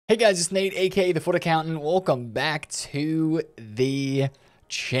Hey guys, it's Nate, aka TheFutAccountant. Welcome back to the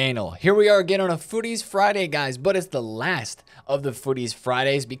channel. Here we are again on a Footies Friday, guys, but it's the last of the Footies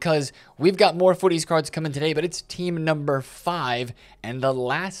Fridays because we've got more Footies cards coming today, but it's team number 5 and the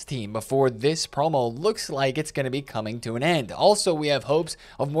last team before this promo looks like it's going to be coming to an end. Also, we have hopes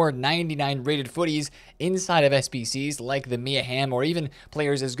of more 99 rated Footies inside of SBCs like the Mia Hamm or even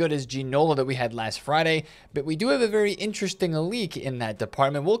players as good as Ginola that we had last Friday, but we do have a very interesting leak in that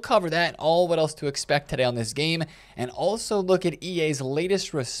department. We'll cover that, all what else to expect today on this game, and also look at EA's latest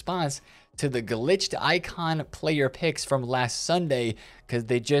response to the glitched icon player picks from last Sunday, because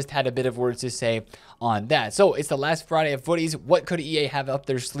they just had a bit of words to say on that. So it's the last Friday of Footies. What could EA have up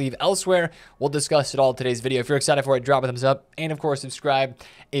their sleeve elsewhere? We'll discuss it all in today's video. If you're excited for it, drop a thumbs up, and of course subscribe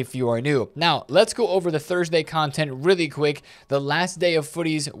if you are new. Now let's go over the Thursday content really quick. The last day of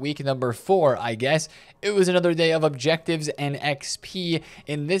Footies, week number 4, I guess. It was another day of objectives and XP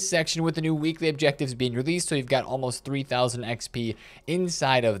in this section, with the new weekly objectives being released. So you've got almost 3,000 XP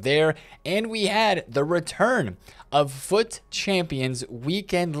inside of there. And we had the return of Foot Champions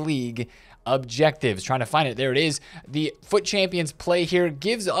Weekend League objectives. Trying to find it. There it is. The Foot Champions play here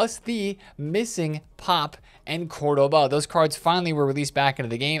gives us the missing Pop and Cordoba. Those cards finally were released back into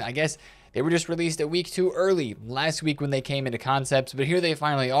the game. I guess they were just released a week too early last week when they came into concepts, but here they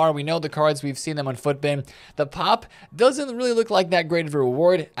finally are. We know the cards, we've seen them on Footbin. The Pop doesn't really look like that great of a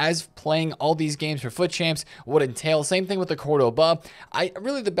reward, as playing all these games for Foot Champs would entail. Same thing with the Cordoba.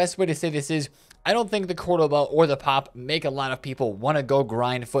 Really the best way to say this is, I don't think the Cordoba or the Pop make a lot of people want to go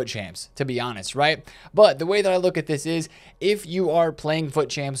grind Foot Champs, to be honest, right? But the way that I look at this is, if you are playing Foot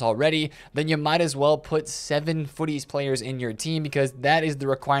Champs already, then you might as well put 7 Footies players in your team, because that is the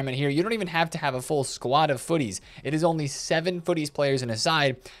requirement here. You don't even have to have a full squad of Footies. It is only 7 Footies players in a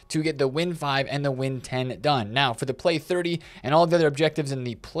side to get the Win 5 and the Win 10 done. Now, for the Play 30 and all the other objectives in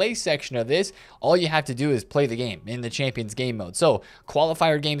the Play section of this, all you have to do is play the game in the Champions game mode. So,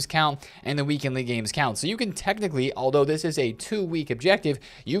 qualifier games count and the Weekend League games count. So you can technically, although this is a 2-week objective,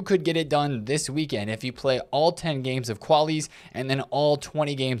 you could get it done this weekend. If you play all 10 games of qualies and then all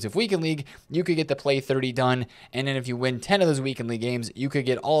 20 games of Weekend League, you could get the Play 30 done. And then if you win 10 of those Weekend League games, you could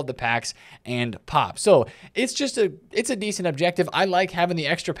get all of the packs and Pop. So it's a decent objective. I like having the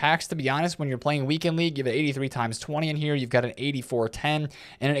extra packs, to be honest. When you're playing Weekend League, you have an 83 times 20 in here. You've got an 84-10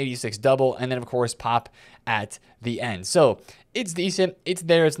 and an 86 double, and then of course Pop at the end. So it's decent. It's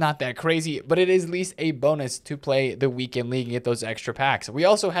there. It's not that crazy, but it is at least a bonus to play the Weekend League and get those extra packs. We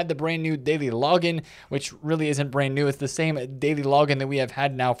also had the brand new daily login, which really isn't brand new. It's the same daily login that we have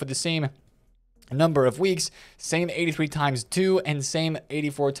had now for the same number of weeks, same 83 times 2 and same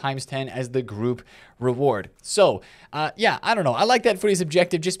 84 times 10 as the group reward. So yeah, I don't know, I like that Footies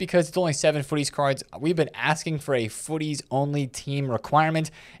objective just because it's only 7 Footies cards. We've been asking for a Footies only team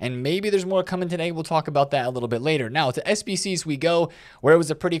requirement, and maybe there's more coming today. We'll talk about that a little bit later. Now to SBCs we go, where it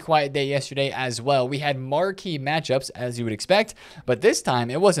was a pretty quiet day yesterday as well. We had marquee matchups, as you would expect, but this time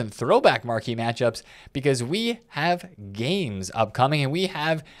it wasn't throwback marquee matchups, because we have games upcoming and we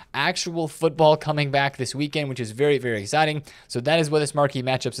have actual football coming back this weekend, which is very, very exciting. So that is what this marquee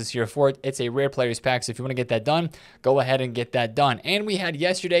matchups is here for. It's a rare players pack, so if you want to get that done, go ahead and get that done. And we had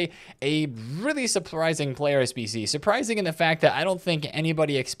yesterday a really surprising player SBC. Surprising in the fact that I don't think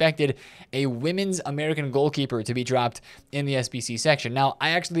anybody expected a women's American goalkeeper to be dropped in the SBC section. Now, I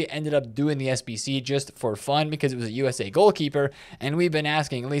actually ended up doing the SBC just for fun because it was a USA goalkeeper, and we've been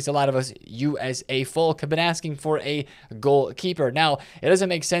asking, at least a lot of us USA folk have been asking for a goalkeeper. Now, it doesn't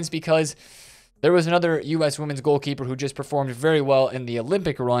make sense because there was another U.S. women's goalkeeper who just performed very well in the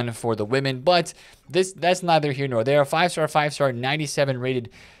Olympic run for the women, but that's neither here nor there. 5-star, 97 rated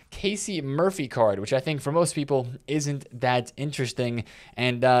Casey Murphy card, which I think for most people isn't that interesting,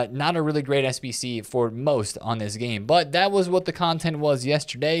 and not a really great SBC for most on this game. But that was what the content was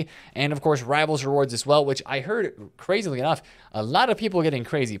yesterday, and of course Rivals rewards as well, which I heard, crazily enough, a lot of people getting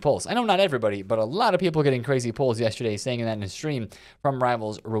crazy pulls. I know not everybody, but a lot of people getting crazy pulls yesterday, saying that in a stream from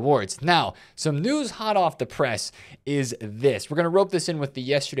Rivals rewards. Now, some news hot off the press is this. We're going to rope this in with the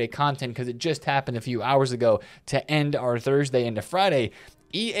yesterday content because it just happened a few hours ago to end our Thursday into Friday.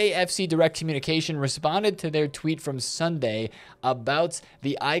 EAFC Direct Communication responded to their tweet from Sunday about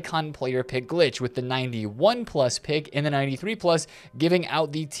the icon player pick glitch, with the 91 plus pick and the 93 plus giving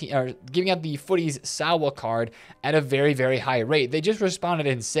out the Footies Sawa card at a very, very high rate. They just responded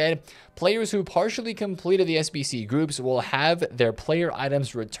and said, players who partially completed the SBC groups will have their player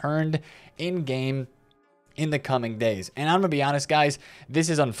items returned in game in the coming days. And I'm gonna be honest, guys, this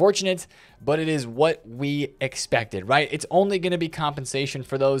is unfortunate, but it is what we expected, right? It's only gonna be compensation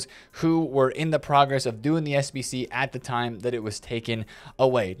for those who were in the progress of doing the SBC at the time that it was taken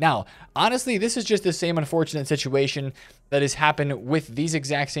away. Now, honestly, this is just the same unfortunate situation that has happened with these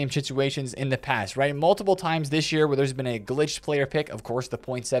exact same situations in the past, right? Multiple times this year where there's been a glitched player pick. Of course, the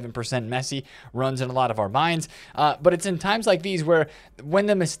 0.7% Messi runs in a lot of our minds, but it's in times like these where when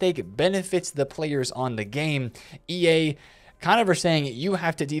the mistake benefits the players on the game, EA kind of are saying you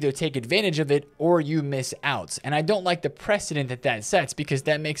have to either take advantage of it or you miss out. And I don't like the precedent that that sets, because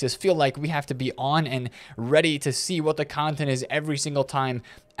that makes us feel like we have to be on and ready to see what the content is every single time,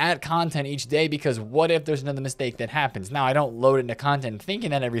 add content each day, because what if there's another mistake that happens? Now, I don't load into content thinking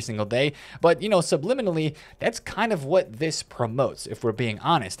that every single day, but you know, subliminally, that's kind of what this promotes, if we're being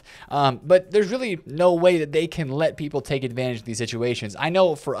honest. But there's really no way that they can let people take advantage of these situations. I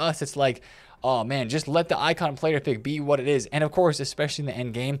know for us, it's like, oh man, just let the icon player pick be what it is. And of course, especially in the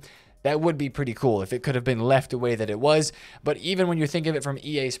end game, that would be pretty cool if it could have been left the way that it was. But even when you think of it from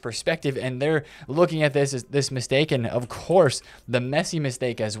EA's perspective, and they're looking at this as this mistake, and of course the Messi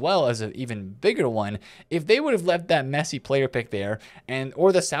mistake as well as an even bigger one, if they would have left that Messi player pick there, and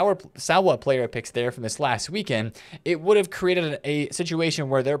or the Sawa player picks there from this last weekend, it would have created a situation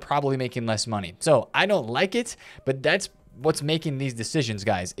where they're probably making less money. So I don't like it, but that's what's making these decisions,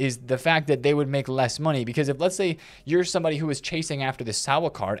 guys, is the fact that they would make less money. Because if, let's say, you're somebody who was chasing after the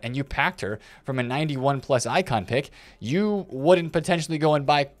Sawa card and you packed her from a 91 plus icon pick, you wouldn't potentially go and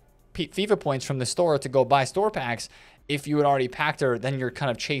buy FIFA points from the store to go buy store packs. If you had already packed her, then your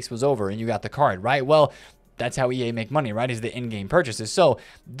kind of chase was over and you got the card, right? Well, that's how EA make money, right? Is the in-game purchases. So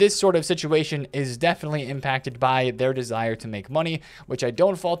this sort of situation is definitely impacted by their desire to make money, which I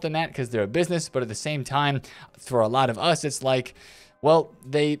don't fault them at, because they're a business. But at the same time, for a lot of us, it's like, well,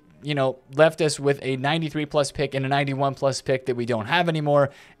 they, you know, left us with a 93 plus pick and a 91 plus pick that we don't have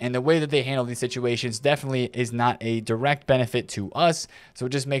anymore. And the way that they handle these situations definitely is not a direct benefit to us. So it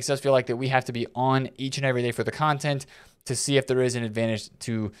just makes us feel like that we have to be on each and every day for the content to see if there is an advantage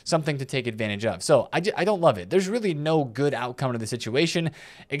to something to take advantage of. So I don't love it. There's really no good outcome to the situation,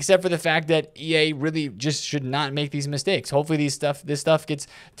 except for the fact that EA really just should not make these mistakes. Hopefully this stuff gets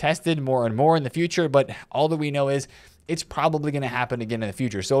tested more and more in the future, but all that we know is it's probably going to happen again in the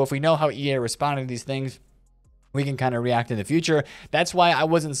future. So if we know how EA responded to these things, we can kind of react in the future. That's why I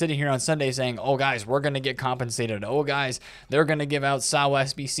wasn't sitting here on Sunday saying, oh guys, we're going to get compensated. Oh guys, they're going to give out Sawa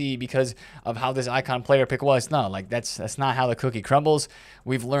SBC because of how this icon player pick was. No, like that's not how the cookie crumbles.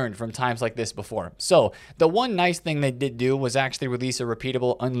 We've learned from times like this before. So the one nice thing they did do was actually release a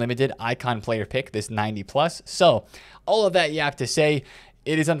repeatable unlimited icon player pick, this 90 plus. So all of that you have to say,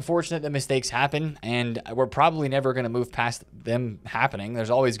 it is unfortunate that mistakes happen, and we're probably never going to move past them happening.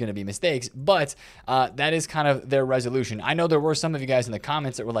 There's always going to be mistakes, but that is kind of their resolution. I know there were some of you guys in the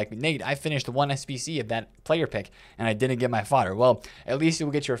comments that were like, Nate, I finished one SBC of that player pick, and I didn't get my fodder. Well, at least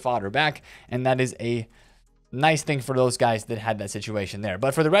you'll get your fodder back, and that is a nice thing for those guys that had that situation there.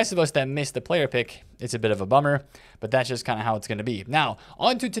 But for the rest of us that missed the player pick, it's a bit of a bummer, but that's just kind of how it's going to be. Now,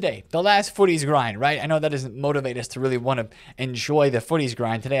 on to today, the last footies grind, right? I know that doesn't motivate us to really want to enjoy the footies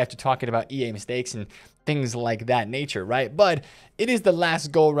grind today after talking about EA mistakes and things like that nature, right? But it is the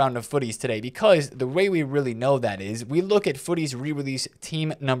last go around of footies today, because the way we really know that is we look at footies re-release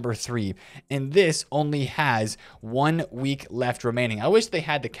team number 3, and this only has 1 week left remaining. I wish they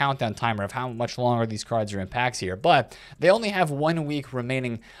had the countdown timer of how much longer these cards are in packs here, but they only have 1 week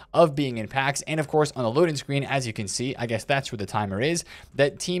remaining of being in packs. And of course, on the loading screen, as you can see, I guess that's where the timer is,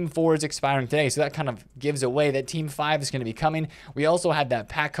 that team 4 is expiring today. So that kind of gives away that team 5 is going to be coming. We also had that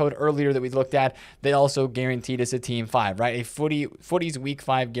pack code earlier that we looked at. They also guaranteed us a team 5, right? A footies week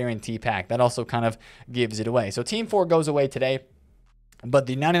 5 guarantee pack. That also kind of gives it away. So team 4 goes away today, but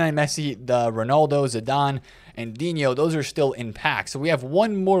the 99 Messi, the Ronaldo, Zidane, and Dino, those are still in packs. So we have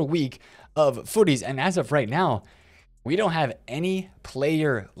 1 more week of footies, and as of right now, we don't have any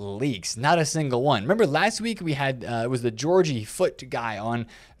player leaks, not a single one. Remember last week we had, it was the Georgie Foot guy on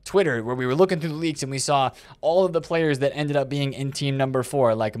Twitter where we were looking through the leaks and we saw all of the players that ended up being in team number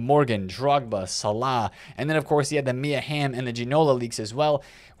 4, like Morgan, Drogba, Salah, and then of course he had the Mia Hamm and the Ginola leaks as well.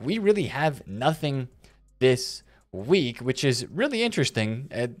 We really have nothing this week, which is really interesting.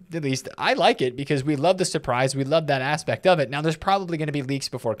 At least I like it, because we love the surprise. We love that aspect of it. Now, there's probably going to be leaks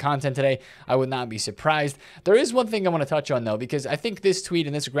before content today. I would not be surprised. There is one thing I want to touch on, though, because I think this tweet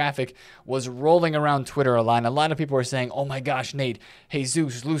and this graphic was rolling around Twitter a lot. And a lot of people were saying, oh my gosh, Nate,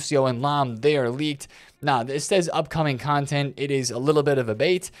 Jesus, Lucio, and Lam, they are leaked. Now, this says upcoming content. It is a little bit of a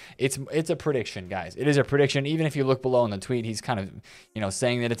bait. It's a prediction, guys. It is a prediction. Even if you look below in the tweet, he's kind of,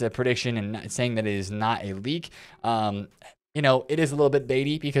 saying that it's a prediction and not, saying that it is not a leak. It is a little bit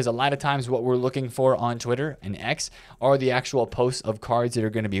baity because a lot of times what we're looking for on Twitter and X are the actual posts of cards that are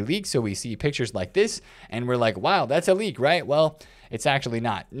going to be leaked. So we see pictures like this and we're like, wow, that's a leak, right? Well, it's actually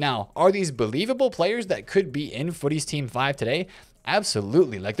not. Now, are these believable players that could be in Footies Team 5 today?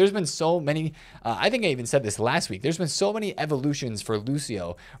 Absolutely. Like, there's been so many, I think I even said this last week, there's been so many evolutions for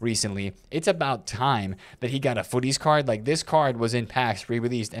Lucio recently. It's about time that he got a Footies card. Like, this card was in packs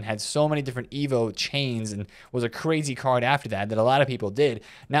re-released and had so many different Evo chains and was a crazy card after that a lot of people did.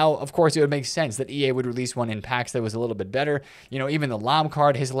 Now, of course, it would make sense that EA would release one in packs that was a little bit better. Even the LAM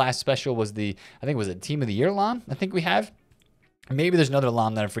card, his last special was I think it was a Team of the Year LAM, I think we have. Maybe there's another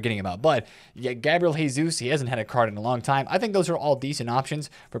LAM that I'm forgetting about. But yeah, Gabriel Jesus, he hasn't had a card in a long time. I think those are all decent options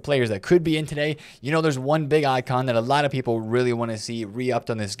for players that could be in today. There's one big icon that a lot of people really want to see re-upped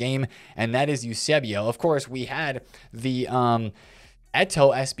on this game, and that is Eusebio. Of course, we had the Eto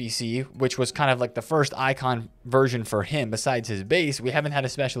SBC, which was kind of like the first icon version for him besides his base. We haven't had a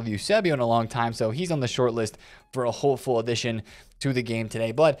special Eusebio in a long time, so he's on the short list for a hopeful addition to the game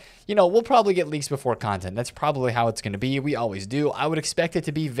today. But, we'll probably get leaks before content. That's probably how it's going to be. We always do. I would expect it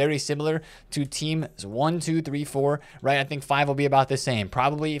to be very similar to teams 1, 2, 3, 4, right? I think 5 will be about the same.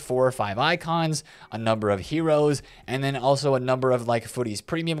 Probably 4 or 5 icons, a number of heroes, and then also a number of like Footies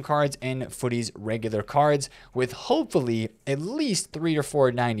premium cards and Footies regular cards with hopefully at least 3 or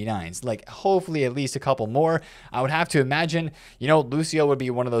 4 99s. Like, hopefully at least a couple more. I would have to imagine, Lucio would be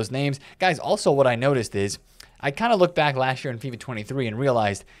one of those names. Guys, also what I noticed is I kind of looked back last year in FIFA 23 and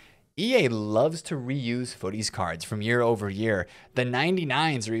realized EA loves to reuse Footies cards from year over year. The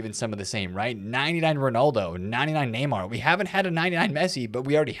 99s are even some of the same, right? 99 Ronaldo, 99 Neymar. We haven't had a 99 Messi, but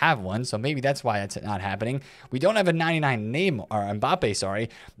we already have one, so maybe that's why it's not happening. We don't have a 99 Mbappe, sorry,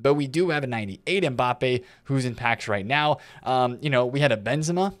 but we do have a 98 Mbappe who's in packs right now. We had a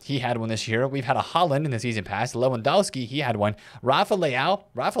Benzema. He had one this year. We've had a Haaland in the season pass. Lewandowski, he had one. Rafa Leao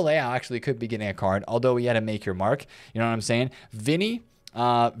actually could be getting a card, although he had to make your mark. You know what I'm saying? Vinny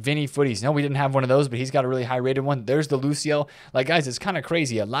Footies. No, we didn't have one of those, but he's got a really high rated one. There's the Lucio. Like, guys, it's kind of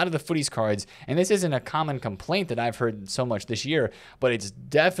crazy. A lot of the Footies cards, and this isn't a common complaint that I've heard so much this year, but it's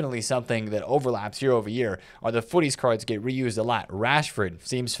definitely something that overlaps year over year, are the Footies cards get reused a lot. Rashford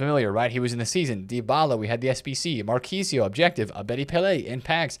seems familiar, right? He was in the season. Dybala, we had the SBC. Marquisio, Objective. Abedi Pele in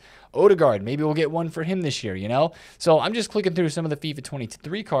packs. Odegaard, maybe we'll get one for him this year, So I'm just clicking through some of the FIFA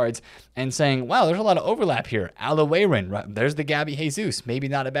 23 cards and saying, wow, there's a lot of overlap here. Alawayran, right? There's the Gabby Jesus. Maybe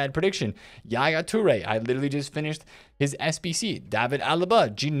not a bad prediction. Yaya Toure, I literally just finished his SBC. David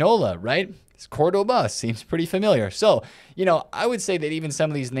Alaba, Ginola, right? Cordoba seems pretty familiar. So, I would say that even some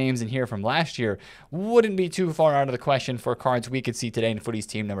of these names in here from last year wouldn't be too far out of the question for cards we could see today in Footies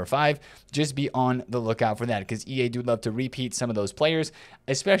Team number 5. Just be on the lookout for that, because EA do love to repeat some of those players,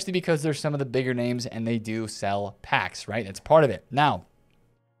 especially because they're some of the bigger names and they do sell packs, right? That's part of it. Now,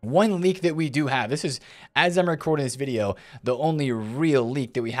 one leak that we do have, this is, as I'm recording this video, the only real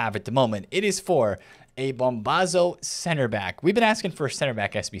leak that we have at the moment. It is for a Bombazo center back. We've been asking for a center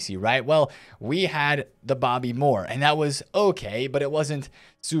back SBC, right? Well, we had the Bobby Moore, and that was okay, but it wasn't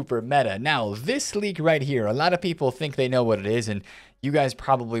super meta. Now, this leak right here, a lot of people think they know what it is, and you guys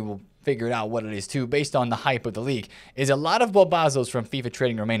probably will figure out what it is too, based on the hype of the leak, is a lot of Bombazos from FIFA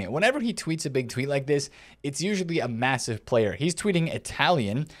Trading Romania. Whenever he tweets a big tweet like this, it's usually a massive player. He's tweeting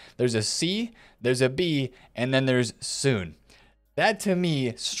Italian. There's a C, there's a B, and then there's soon. That to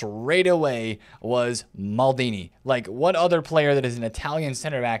me straight away was Maldini. Like, what other player that is an Italian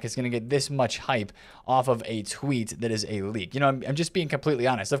center back is going to get this much hype off of a tweet that is a leak? I'm just being completely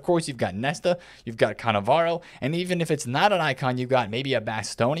honest. Of course, you've got Nesta, you've got Cannavaro, and even if it's not an icon, you've got maybe a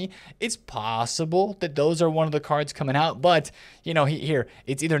Bastoni. It's possible that those are one of the cards coming out, but, here,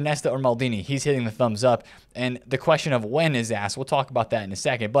 it's either Nesta or Maldini. He's hitting the thumbs up, and the question of when is asked. We'll talk about that in a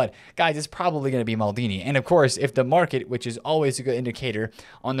second, but, guys, it's probably going to be Maldini. And, of course, if the market, which is always a good indicator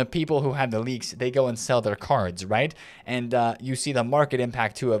on the people who have the leaks, they go and sell their cards, right? And you see the market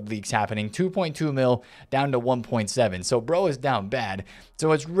impact too of leaks happening. 2.2 mil down to 1.7. So bro is down bad.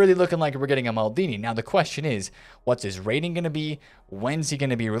 So it's really looking like we're getting a Maldini. Now the question is, what's his rating going to be? When's he going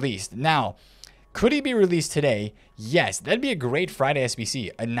to be released? Now, could he be released today? Yes, that'd be a great Friday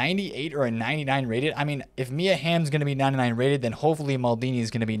SBC. A 98 or a 99 rated. I mean, if Mia Hamm's going to be 99 rated, then hopefully Maldini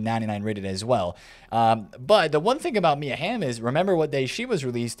is going to be 99 rated as well. But the one thing about Mia Hamm is, remember what day she was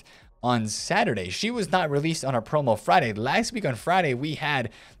released? On Saturday. She was not released on a promo Friday. Last week on Friday, we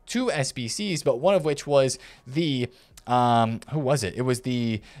had 2 SBCs, but one of which was the who was it? It was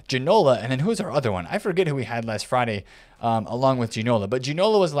the Ginola, and then who's our other one? I forget who we had last Friday along with Ginola, but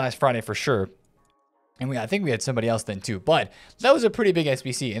Ginola was last Friday for sure. And I think we had somebody else then too, but that was a pretty big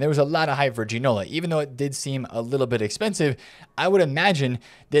SBC, and there was a lot of hype for Ginola. Even though it did seem a little bit expensive, I would imagine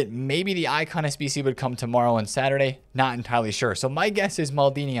that maybe the Icon SBC would come tomorrow on Saturday. Not entirely sure. So my guess is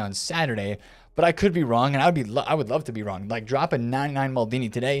Maldini on Saturday, but I could be wrong, and I would love to be wrong. Like, drop a 99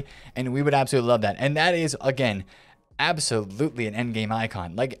 Maldini today, and we would absolutely love that. And that is, again, absolutely an endgame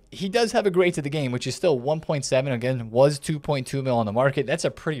icon. Like, he does have a grade to the game, which is still 1.7. Again, was 2.2 mil on the market. That's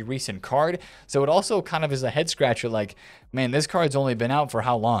a pretty recent card. So it also kind of is a head scratcher. Like, man, this card's only been out for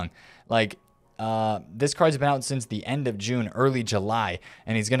how long? Like, this card's been out since the end of June, early July,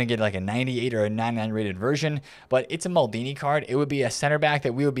 and he's going to get like a 98 or a 99 rated version, but it's a Maldini card. It would be a center back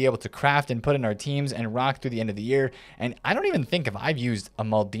that we would be able to craft and put in our teams and rock through the end of the year. And I don't even think if I've used a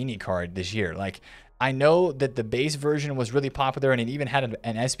Maldini card this year. Like, I know that the base version was really popular, and it even had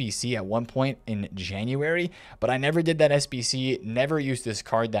an SBC at one point in January, but I never did that SBC, never used this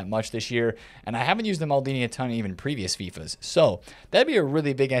card that much this year, and I haven't used the Maldini a ton even previous FIFAs. So that'd be a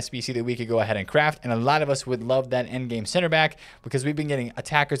really big SBC that we could go ahead and craft, and a lot of us would love that endgame center back because we've been getting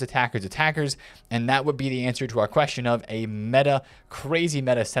attackers, and that would be the answer to our question of a meta, crazy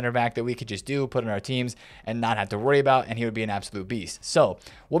meta center back that we could just do, put in our teams, and not have to worry about, and he would be an absolute beast. So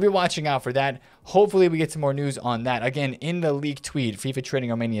we'll be watching out for that. Hopefully we get some more news on that. Again, in the leaked tweet, FIFA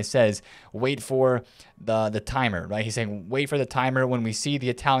Trading Armenia says, wait for the timer, right? He's saying, wait for the timer. When we see the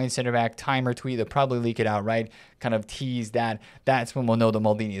Italian center back timer tweet, they'll probably leak it out, right? Kind of tease that. That's when we'll know the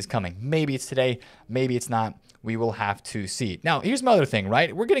Maldini is coming. Maybe it's today, maybe it's not. We will have to see. Now, here's my other thing,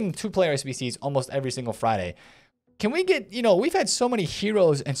 right? We're getting 2-player SBCs almost every single Friday. Can we get, we've had so many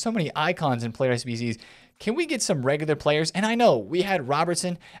heroes and so many icons in player SBCs. Can we get some regular players? And I know we had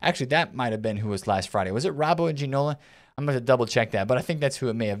Robertson. Actually, that might have been who was last Friday. Was it Robbo and Ginola? I'm going to double check that, but I think that's who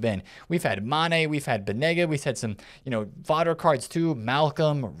it may have been. We've had Mane, we've had Benega, we've had some, fodder cards too,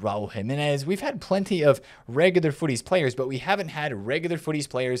 Malcolm, Raul Jimenez. We've had plenty of regular footies players, but we haven't had regular footies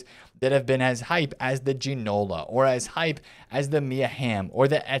players that have been as hype as the Ginola, or as hype as the Mia Hamm, or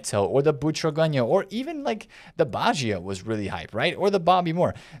the Eto, or the Butragueño, or even like the Baggio was really hype, right? Or the Bobby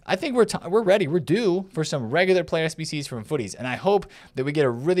Moore. I think we're ready. We're due for some regular player SBCs from footies, and I hope that we get a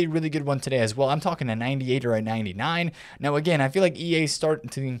really, really good one today as well. I'm talking a 98 or a 99. Now, again, I feel like EA is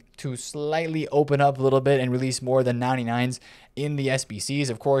starting to slightly open up a little bit and release more than 99s in the SBCs.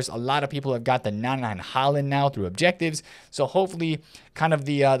 Of course, a lot of people have got the 99 Haaland now through objectives. So hopefully kind of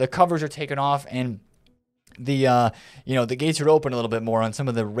the covers are taken off and the gates are open a little bit more on some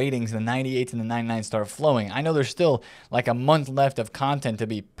of the ratings, and the 98s and the 99s start flowing. I know there's still like a month left of content to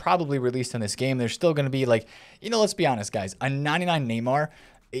be probably released on this game. There's still going to be like, let's be honest, guys, a 99 Neymar.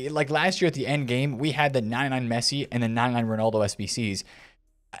 Like last year at the end game, we had the 99 Messi and the 99 Ronaldo SBCs.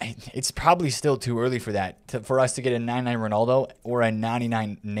 It's probably still too early for that, for us to get a 99 Ronaldo or a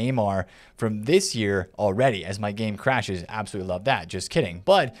 99 Neymar from this year already, as my game crashes. Absolutely love that. Just kidding.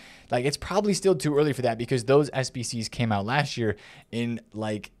 But like, it's probably still too early for that because those SBCs came out last year in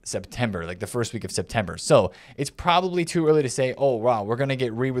like September, like the first week of September. So it's probably too early to say, oh, wow, we're going to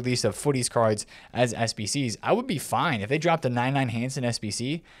get re-release of footies cards as SBCs. I would be fine if they dropped a 99 Hansen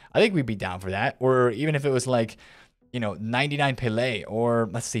SBC. I think we'd be down for that. Or even if it was like, 99 Pelé, or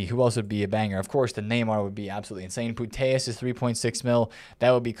let's see, who else would be a banger? Of course, the Neymar would be absolutely insane. Puteas is 3.6 mil.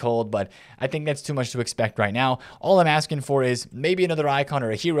 That would be cold, but I think that's too much to expect right now. All I'm asking for is maybe another icon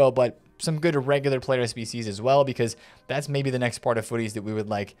or a hero, but some good regular player SBCs as well, because that's maybe the next part of footies that we would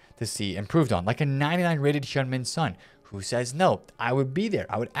like to see improved on. Like a 99 rated Hyunmin Son. Who says no? I would be there.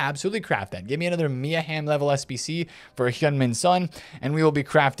 I would absolutely craft that. Give me another Mia Hamm level SBC for a Hyunmin Son, and we will be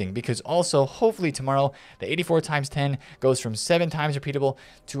crafting, because also, hopefully tomorrow, the 84 times 10 goes from 7 times repeatable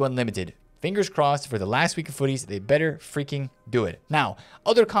to unlimited. Fingers crossed for the last week of footies. They better freaking do it. Now,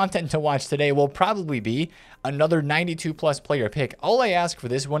 other content to watch today will probably be another 92 plus player pick. All I ask for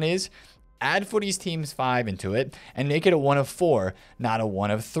this one is add footies teams 5 into it and make it a 1 of 4, not a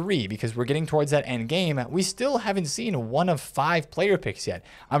 1 of 3, because we're getting towards that end game. We still haven't seen a 1 of 5 player picks yet.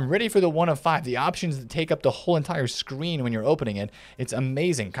 I'm ready for the 1 of 5. The options that take up the whole entire screen when you're opening it. It's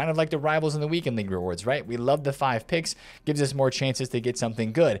amazing. Kind of like the Rivals in the Weekend League rewards, right? We love the 5 picks. Gives us more chances to get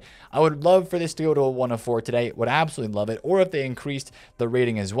something good. I would love for this to go to a 1 of 4 today. Would absolutely love it. Or if they increased the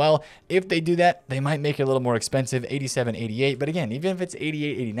rating as well. If they do that, they might make it a little more expensive, 87, 88. But again, even if it's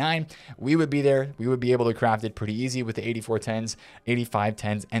 88, 89, we we would be there. We would be able to craft it pretty easy with the 8410s,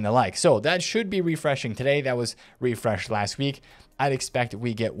 8510s, and the like. So that should be refreshing today. That was refreshed last week. I'd expect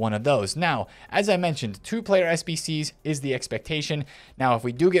we get one of those. Now, as I mentioned, 2-player SBCs is the expectation. Now, if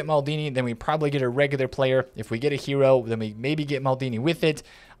we do get Maldini, then we probably get a regular player. If we get a hero, then we maybe get Maldini with it.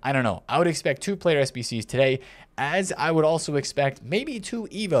 I don't know. I would expect 2-player SBCs today, as I would also expect maybe 2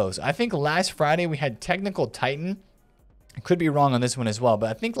 Evos. I think last Friday we had Technical Titan. I could be wrong on this one as well, but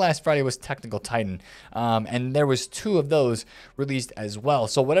I think last Friday was Technical Titan, and there was 2 of those released as well.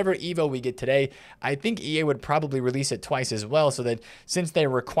 So whatever Evo we get today, I think EA would probably release it twice as well, so that since they're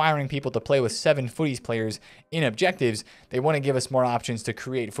requiring people to play with 7 Footies players in objectives, they want to give us more options to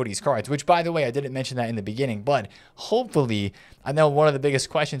create Footies cards, which, by the way, I didn't mention that in the beginning, but hopefully, I know one of the biggest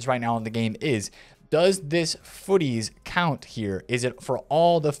questions right now in the game is, does this Footies count here? Is it for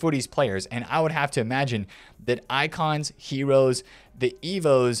all the Footies players? And I would have to imagine that icons, heroes, the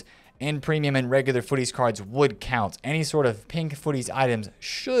Evos, and premium and regular Footies cards would count. Any sort of pink Footies items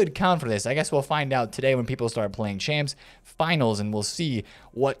should count for this. I guess we'll find out today when people start playing champs finals, and we'll see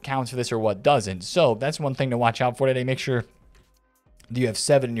what counts for this or what doesn't. So that's one thing to watch out for today. Make sure you have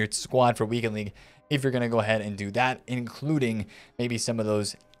 7 in your squad for Weekend League if you're going to go ahead and do that, including maybe some of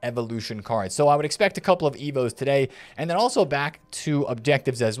those evolution cards. So I would expect a couple of Evos today, and then also back to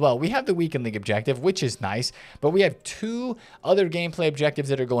objectives as well. We have the Weekend League objective, which is nice, but we have 2 other gameplay objectives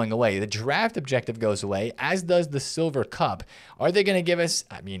that are going away. The draft objective goes away, as does the Silver Cup. Are they going to give us,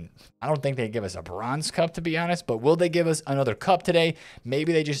 I mean, I don't think they give us a Bronze Cup, to be honest, but will they give us another cup today?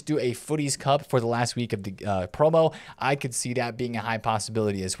 Maybe they just do a Footies Cup for the last week of the promo. I could see that being a high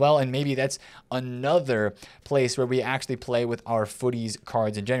possibility as well, and maybe that's another place where we actually play with our Footies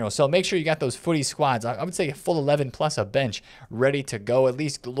cards in general. So make sure you got those Footies squads. I would say a full 11 plus a bench ready to go. At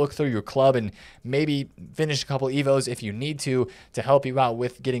least look through your club and maybe finish a couple Evos if you need to help you out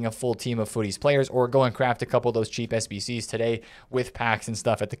with getting a full team of Footies players, or go and craft a couple of those cheap SBCs today with packs and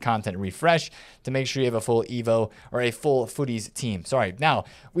stuff at the content refresh to make sure you have a full Evo or a full Footies team. Sorry. Now,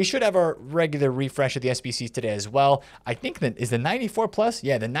 we should have our regular refresh of the SBCs today as well. I think that is the 94 plus.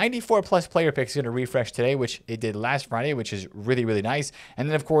 Yeah, the 94 plus player pick is going to refresh today, which it did last Friday, which is really, really nice. And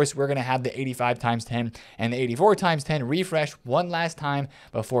then, of course, we're going to have the 85 times 10 and the 84 times 10 refresh one last time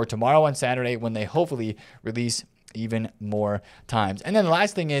before tomorrow on Saturday, when they hopefully release even more times. And then the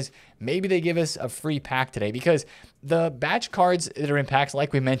last thing is, maybe they give us a free pack today, because the batch cards that are in packs,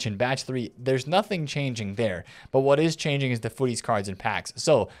 like we mentioned, batch 3, there's nothing changing there. But what is changing is the Footies cards and packs.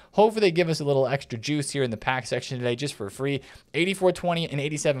 So hopefully they give us a little extra juice here in the pack section today just for free. 8420 and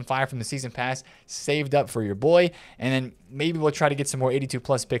 87.5 from the season pass saved up for your boy. And then maybe we'll try to get some more 82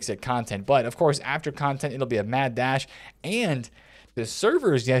 plus picks at content. But of course, after content, it'll be a mad dash. And the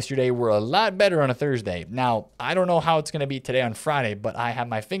servers yesterday were a lot better on a Thursday. Now, I don't know how it's going to be today on Friday, but I have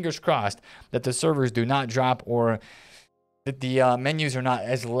my fingers crossed that the servers do not drop, or that the menus are not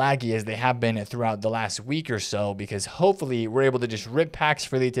as laggy as they have been throughout the last week or so, because hopefully we're able to just rip packs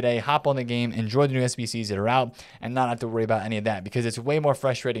freely today, hop on the game, enjoy the new SBCs that are out, and not have to worry about any of that, because it's way more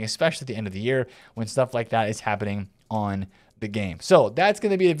frustrating, especially at the end of the year when stuff like that is happening on the game. So that's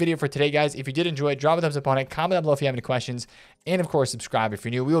going to be the video for today, guys. If you did enjoy it, drop a thumbs up on it, comment down below if you have any questions, and of course, subscribe if you're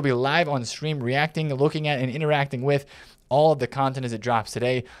new. We will be live on stream reacting, looking at, and interacting with all of the content as it drops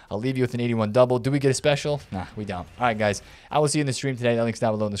today. I'll leave you with an 81 double. Do we get a special? Nah, we don't. All right, guys. I will see you in the stream today. That link's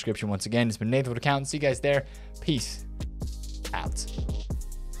down below in the description once again. It's been TheFutAccountant. See you guys there. Peace out.